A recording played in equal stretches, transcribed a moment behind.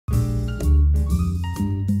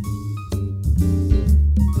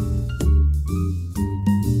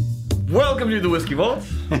Welcome to the Whiskey Vault.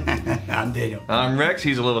 I'm Daniel. I'm Rex.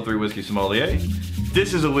 He's a level 3 whiskey sommelier.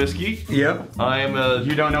 This is a whiskey. Yep. I'm a...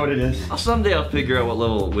 You don't know what it is. Someday I'll figure out what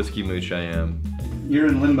level whiskey mooch I am. You're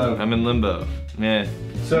in limbo. I'm in limbo. Yeah.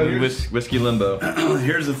 So whiskey limbo.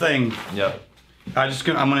 Here's the thing. Yep. I'm gonna just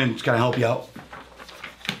kind of help you out.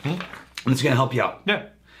 I'm just gonna help you out. Yeah.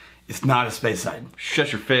 It's not a space side.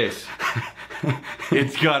 Shut your face.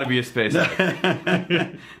 It's gotta be a space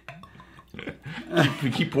side. You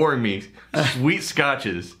keep pouring me sweet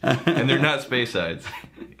scotches, and they're not space sides.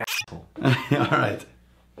 All right.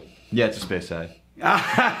 Yeah, it's a space side.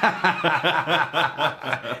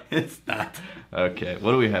 It's not. Okay,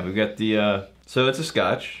 what do we have? We got the, so it's a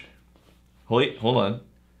scotch. Wait, hold on.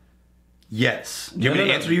 Yes. Do you want me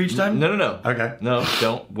to answer you each time? No. Okay. No,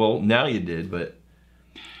 don't. Well, now you did, but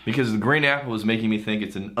because the green apple was making me think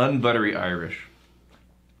it's an unbuttery Irish.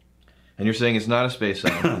 And you're saying it's not a space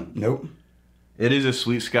side. Nope. It is a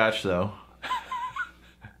sweet scotch, though.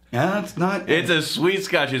 Yeah, it's not. It's a sweet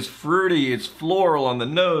scotch. It's fruity. It's floral on the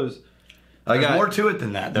nose. There's more to it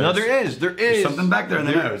than that. No, there is. There's something back there in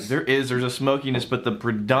the nose. There is. There's a smokiness, but the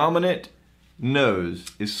predominant nose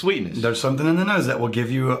is sweetness. There's something in the nose that will give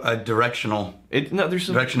you a directional. There's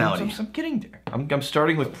some directionality. I'm getting there. I'm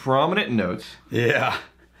starting with prominent notes. Yeah.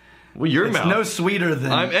 Well, your It's mouth. no sweeter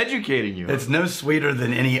than. I'm educating you. It's no sweeter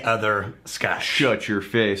than any other scotch. Shut your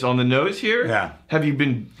face. On the nose here? Yeah. Have you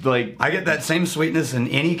been, like... I get that same sweetness in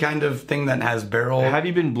any kind of thing that has barrel. Have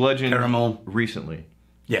you been bludgeoned caramel recently?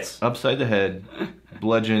 Yes. Upside the head,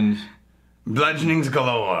 bludgeoned, Bludgeonings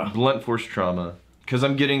galore. blunt force trauma. Because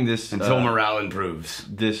I'm getting this... Until morale improves.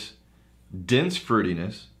 This dense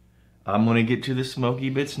fruitiness. I'm going to get to the smoky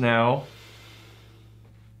bits now.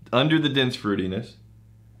 Under the dense fruitiness,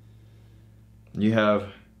 you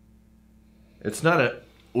have... It's not an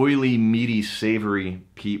oily, meaty, savory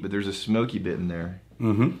peat, but there's a smoky bit in there.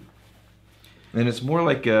 Mm-hmm. And it's more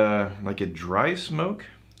like a dry smoke.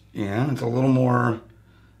 Yeah, it's a little more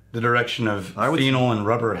the direction of phenol and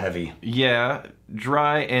rubber heavy. Yeah,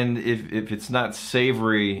 dry, and if it's not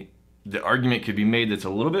savory, the argument could be made that's a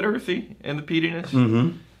little bit earthy in the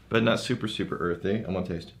peatiness, but not super, super earthy. I'm gonna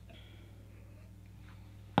taste.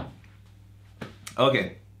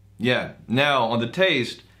 Okay, yeah. Now on the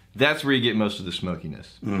taste, that's where you get most of the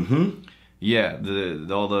smokiness. Mm-hmm. Yeah,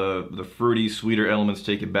 all the fruity, sweeter elements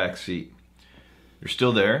take a back seat. They're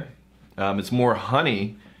still there. It's more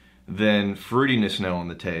honey than fruitiness now on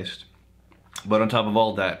the taste. But on top of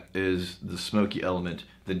all that is the smoky element.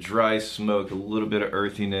 The dry smoke, a little bit of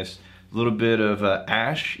earthiness, a little bit of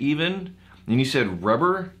ash even. And you said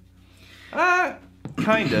rubber?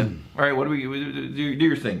 Kinda. All right, what do we do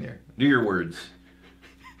your thing there. Do your words.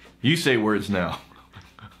 You say words now.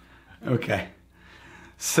 Okay.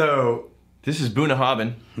 So... This is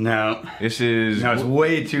Bunnahabhain. No. This is... No, it's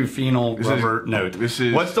way too phenol rubber note. This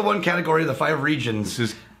is... What's the one category of the 5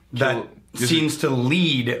 regions that seems to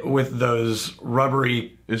lead with those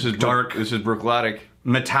rubbery, dark... This is Brooklotic.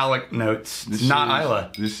 Metallic notes. It's not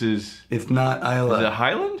Isla. This is... It's not Isla. Is it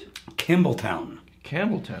Highland? Campbelltown.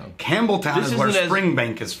 Campbelltown. Campbelltown is where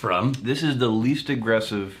Springbank is from. This is the least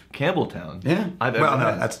aggressive Campbelltown. Yeah. I've ever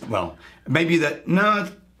had. That's... Well, maybe that... No,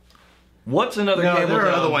 what's another No, Campbelltown? there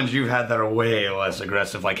are other ones you've had that are way less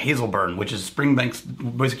aggressive, like Hazelburn, which is Springbank's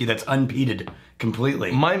whiskey that's unpeated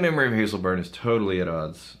completely. My memory of Hazelburn is totally at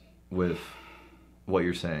odds with what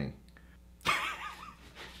you're saying.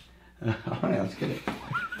 All right, let's get it.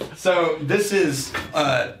 So this is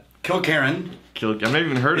Kilkerran. I've never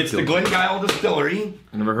even heard of it. It's the Glengyle Distillery.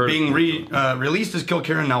 I've never heard being of it. Released as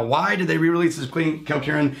Kilkerran. Now, why did they re-release as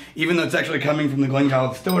Kilkerran, even though it's actually coming from the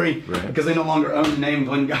Glengyle Distillery? Right. Because they no longer own the name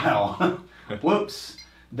Glengyle. Whoops.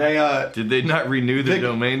 Did they not renew the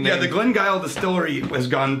domain name? Yeah, the Glengyle Distillery has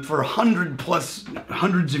gone for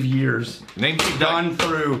hundreds of years. Gone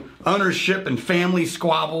through ownership and family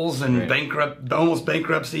squabbles and almost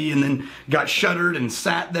bankruptcy, and then got shuttered and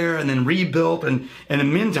sat there and then rebuilt. And in the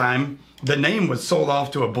meantime, the name was sold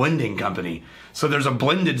off to a blending company. So there's a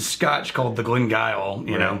blended Scotch called the Glengyle.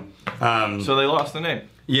 You know. So they lost the name.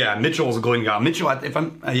 Yeah, Mitchell's Glengyle. Mitchell, if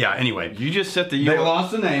I'm, yeah, anyway. You just set the... They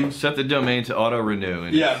lost the name. Set the domain to auto-renew.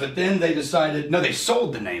 Yeah, but then they decided... No, they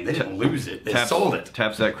sold the name. They didn't lose it. They sold it.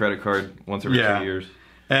 Taps that credit card once every 2 years.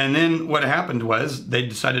 And then what happened was they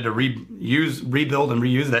decided to rebuild and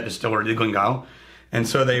reuse that distillery, the Glengyle. And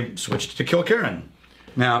so they switched to Kilkerran.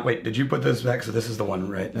 Now, wait, did you put this back? So this is the one,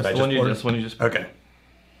 right? That's the one you just... Okay.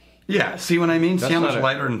 Yeah, see what I mean? See how much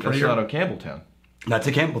lighter and prettier? That's not a Campbelltown. That's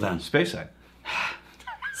a Campbelltown. Speyside.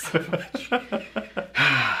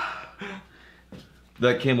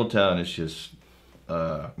 That Campbelltown is just,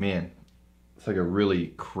 man, it's like a really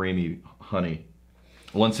creamy honey.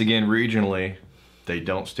 once again, regionally, they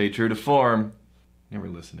don't stay true to form. Never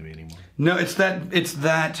listen to me anymore. No, it's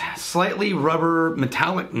that slightly rubber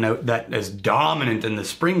metallic note that is dominant in the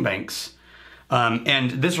Springbanks.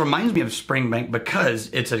 And this reminds me of Springbank because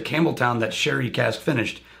it's a Campbelltown that's sherry cask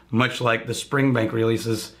finished, much like the Springbank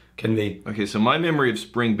releases can be. Okay, so my memory of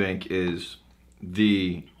Springbank is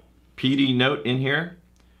the peaty note in here.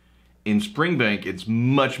 In Springbank, it's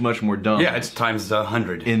much, much more dominant. Yeah, it's times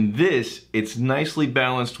 100. In this, it's nicely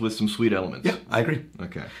balanced with some sweet elements. Yeah, I agree.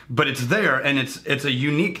 Okay. But it's there, and it's a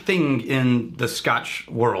unique thing in the Scotch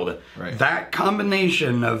world. Right. That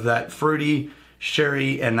combination of that fruity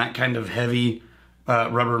sherry and that kind of heavy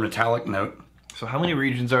rubber metallic note. So how many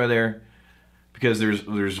regions are there? Because there's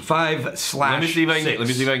 5/6. Let me see if I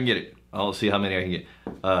can get it. I'll see how many I can get.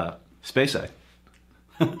 Speyside.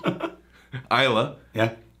 Islay.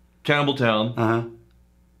 Yeah. Campbelltown.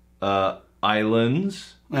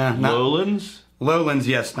 Islands. Lowlands. Lowlands,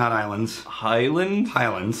 yes, not islands.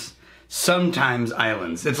 Highlands. Sometimes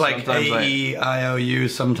islands. It's like A-E-I-O-U,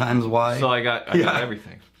 sometimes Y. So I got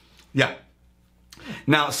everything. Yeah.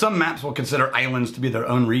 Now, some maps will consider islands to be their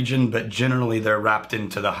own region, but generally they're wrapped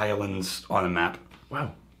into the highlands on a map.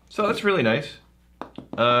 Wow. So that's really nice.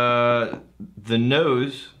 The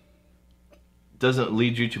nose doesn't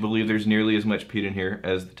lead you to believe there's nearly as much peat in here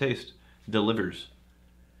as the taste delivers.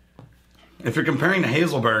 If you're comparing to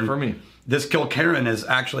Hazelburn, for me, this Kilkerran is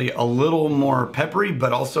actually a little more peppery,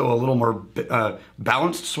 but also a little more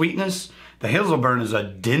balanced sweetness. The Hazelburn is a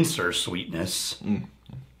denser sweetness,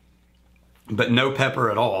 but no pepper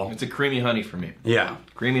at all. It's a creamy honey for me. Yeah.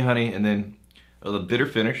 Creamy honey, and then a bitter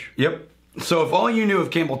finish. Yep. So if all you knew of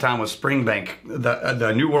Campbelltown was Springbank,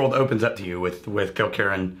 the new world opens up to you with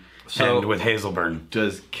Kilkerran and with Hazelburn.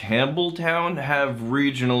 Does Campbelltown have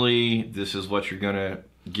regionally, this is what you're going to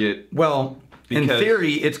get? Well, in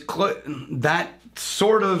theory, it's that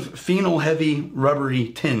sort of phenol-heavy,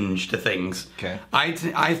 rubbery tinge to things. Okay.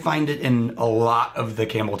 I find it in a lot of the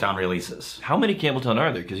Campbelltown releases. How many Campbelltown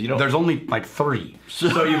are there? Because you don't. There's only like 3.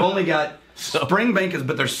 So you've only got Springbank,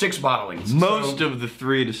 but there's 6 bottlings. Most of the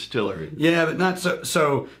 3 distilleries. Yeah, but not so.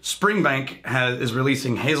 So Springbank is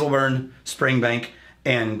releasing Hazelburn, Springbank,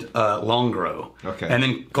 and Longgrow. Okay. And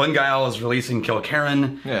then Glengyle is releasing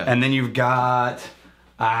Kilkerran. Yeah. And then you've got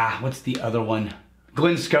what's the other one?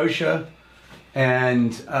 Glen Scotia.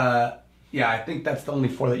 And I think that's the only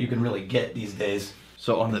 4 that you can really get these days.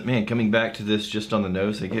 So coming back to this just on the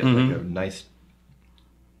nose, I get like a nice,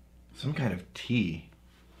 some kind of tea.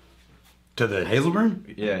 To the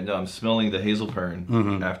Hazelburn? Yeah, no, I'm smelling the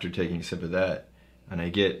Hazelburn after taking a sip of that. And I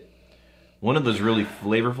get one of those really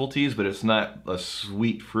flavorful teas, but it's not a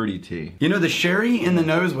sweet, fruity tea. You know, the sherry in the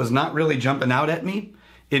nose was not really jumping out at me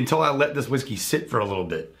until I let this whiskey sit for a little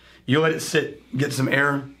bit. You let it sit, get some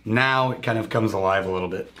air, now it kind of comes alive a little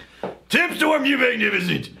bit. Tim Storm, you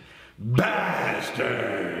magnificent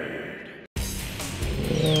bastard!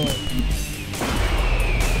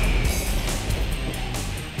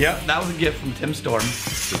 Yep, that was a gift from Tim Storm.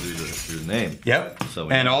 There's a name. Yep. So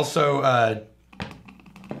and also,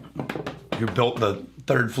 who built the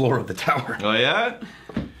 3rd floor of the tower. Oh, yeah?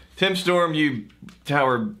 Tim Storm, you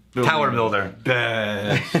tower builder. Tower builder.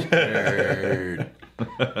 Bastard.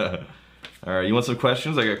 All right, you want some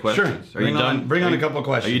questions? I got questions. Sure. Are you done? Bring on a couple of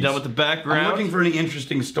questions. Are you done with the background? I'm looking for any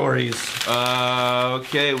interesting stories.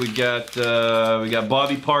 Okay, we got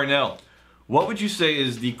Bobby Parnell. What would you say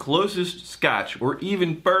is the closest Scotch or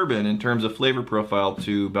even bourbon in terms of flavor profile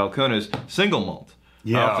to Balcones single malt?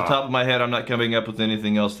 Yeah. Off the top of my head, I'm not coming up with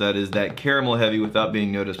anything else that is that caramel heavy without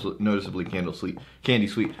being noticeably candy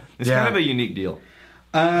sweet. It's kind of a unique deal.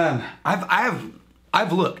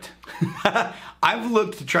 I've looked. I've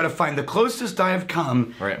looked to try to find the closest I have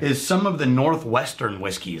come is some of the northwestern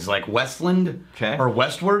whiskeys, like Westland or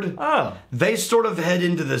Westward. Oh. They sort of head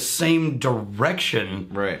into the same direction.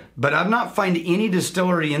 Right. But I've not found any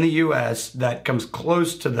distillery in the U.S. that comes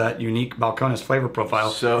close to that unique Balcones flavor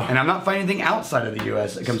profile. And I'm not finding anything outside of the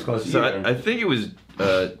U.S. that comes close to either. I think it was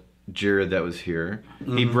Jared that was here.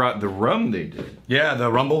 He brought the rum they did. Yeah,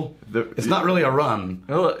 the Rumble. It's not really a rum.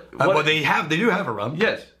 Well, they do have a rum.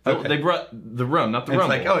 Yes. Okay. They brought the rum, not the rum.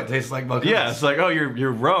 It's like, it tastes like Balcones. Yeah, it's like,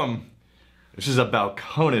 your rum. This is a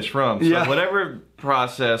Balcones rum. So whatever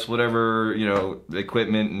process, whatever,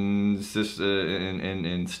 equipment and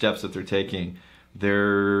steps that they're taking,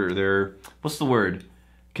 they're what's the word?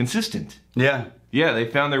 Consistent. Yeah. Yeah, they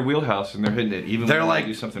found their wheelhouse and they're hitting it. Even when they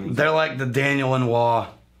do something. They're like the Daniel and Waugh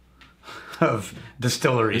of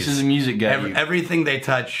distilleries. This is a music guy. Everything they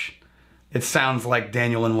touch It sounds like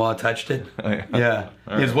Daniel Lanois touched it. Oh, yeah. Yeah.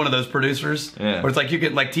 Right. He's one of those producers. Yeah. Where it's like you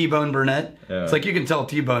can, like T-Bone Burnett. Yeah. It's like you can tell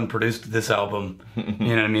T-Bone produced this album. You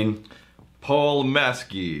know what I mean? Paul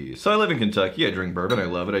Maskey. So I live in Kentucky. I drink bourbon. I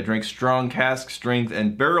love it. I drink strong cask strength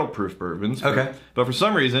and barrel proof bourbons. Okay. But for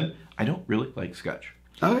some reason, I don't really like Scotch.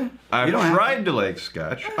 Okay. I've tried to like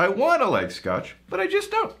Scotch. I want to like Scotch, but I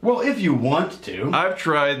just don't. Well, if you want to. I've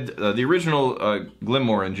tried the original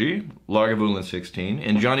Glenmorangie, Lagavulin 16,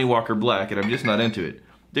 and Johnny Walker Black, and I'm just not into it.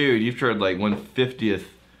 Dude, you've tried like 1/50th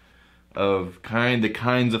of the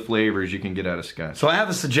kinds of flavors you can get out of Scotch. So I have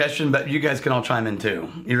a suggestion, but you guys can all chime in too.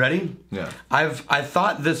 You ready? Yeah. I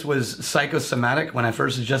thought this was psychosomatic when I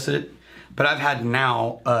first suggested it, but I've had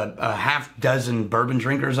now a half dozen bourbon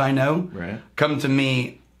drinkers I know come to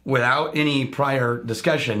me without any prior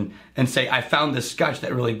discussion and say, I found this Scotch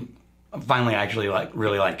that finally actually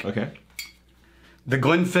really like. Okay. The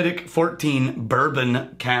Glenfiddich 14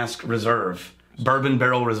 Bourbon Cask Reserve. Bourbon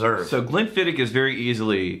Barrel Reserve. So Glenfiddich is very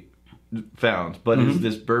easily found, but is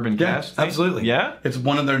this bourbon cask thing? Absolutely. Yeah? It's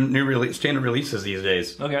one of their new standard releases these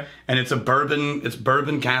days. Okay. And it's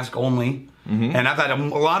bourbon cask only. And I've had a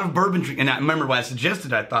lot of bourbon and I remember when I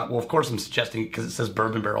suggested it, I thought, well, of course I'm suggesting it because it says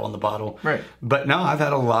bourbon barrel on the bottle. Right. But no, I've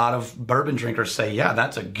had a lot of bourbon drinkers say, yeah,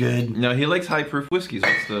 that's a good... No, he likes high proof whiskeys.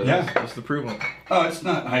 What's the proof on? Oh, it's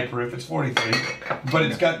not high proof, it's 43. But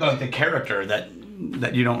it's got the character that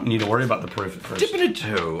you don't need to worry about the proof at first. Dipping a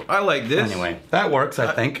toe. I like this. Anyway, that works,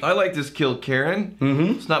 I think. I like this Kilkerran.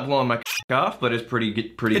 It's not blowing my off, but it's pretty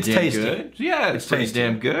it's damn tasty. good. Yeah, it's pretty tasty.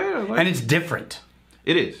 damn good. And it's different.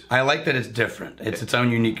 It is. I like that it's different. It's its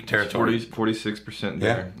own unique territory. 46%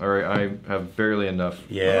 there. All right, I have barely enough.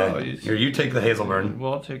 Yeah. Here, you take the Hazelburn.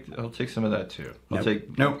 Well, I'll take some of that too. I'll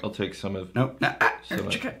take some of. Nope. Some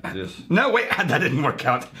of this. No, wait, that didn't work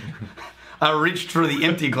out. I reached for the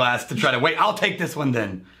empty glass to try to wait. I'll take this one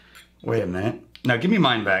then. Wait a minute. Now give me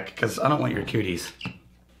mine back because I don't want your cooties.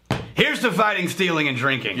 Here's to fighting, stealing, and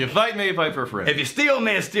drinking. If you fight me, you fight for a friend. If you steal,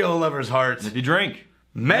 may you steal a lover's heart. If you drink,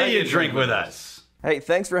 may you drink with us. Hey,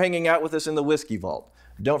 thanks for hanging out with us in the Whiskey Vault.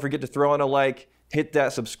 Don't forget to throw in a like, hit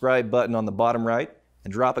that subscribe button on the bottom right,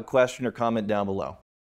 and drop a question or comment down below.